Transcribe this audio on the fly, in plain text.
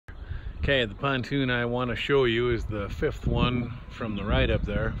Okay, the pontoon I want to show you is the fifth one from the right up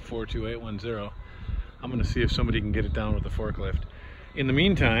there, 42810. I'm going to see if somebody can get it down with the forklift. In the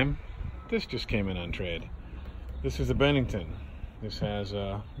meantime, this just came in on trade. This is a Bennington. This has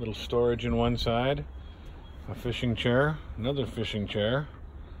a little storage in one side, a fishing chair, another fishing chair,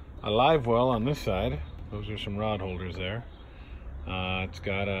 a live well on this side. Those are some rod holders there. It's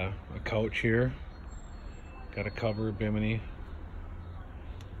got a couch here, got a cover, bimini.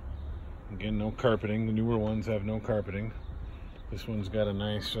 Again, no carpeting. The newer ones have no carpeting. This one's got a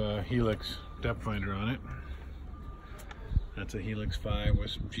nice Helix depth finder on it. That's a Helix 5 with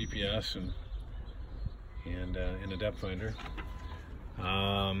some GPS and a depth finder.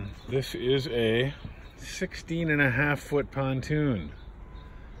 This is a 16.5-foot pontoon.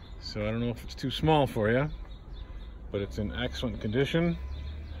 So I don't know if it's too small for you, but it's in excellent condition.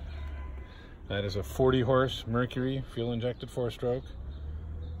 That is a 40-horse Mercury fuel-injected 4-stroke.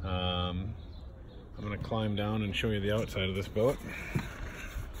 I'm going to climb down and show you the outside of this boat.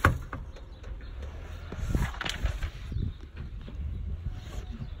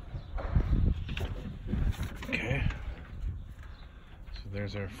 Okay, so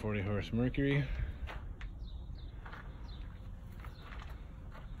there's our 40-horse Mercury.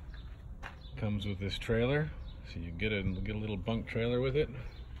 Comes with this trailer, so you get a little bunk trailer with it.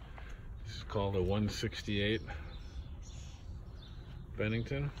 This is called a 168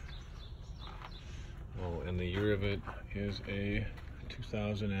 Bennington. Oh, and the year of it is a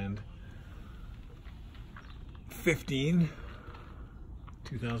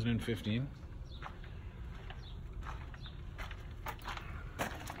 2015.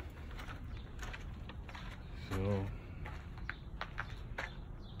 So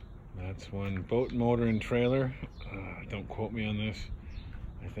that's one boat, motor, and trailer. Don't quote me on this.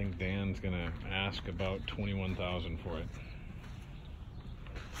 I think Dan's gonna ask about $21,000 for it.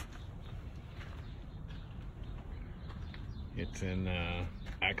 It's in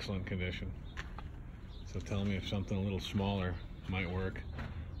excellent condition. So tell me if something a little smaller might work.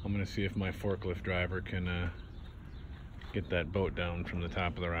 I'm gonna see if my forklift driver can get that boat down from the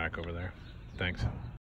top of the rack over there. Thanks.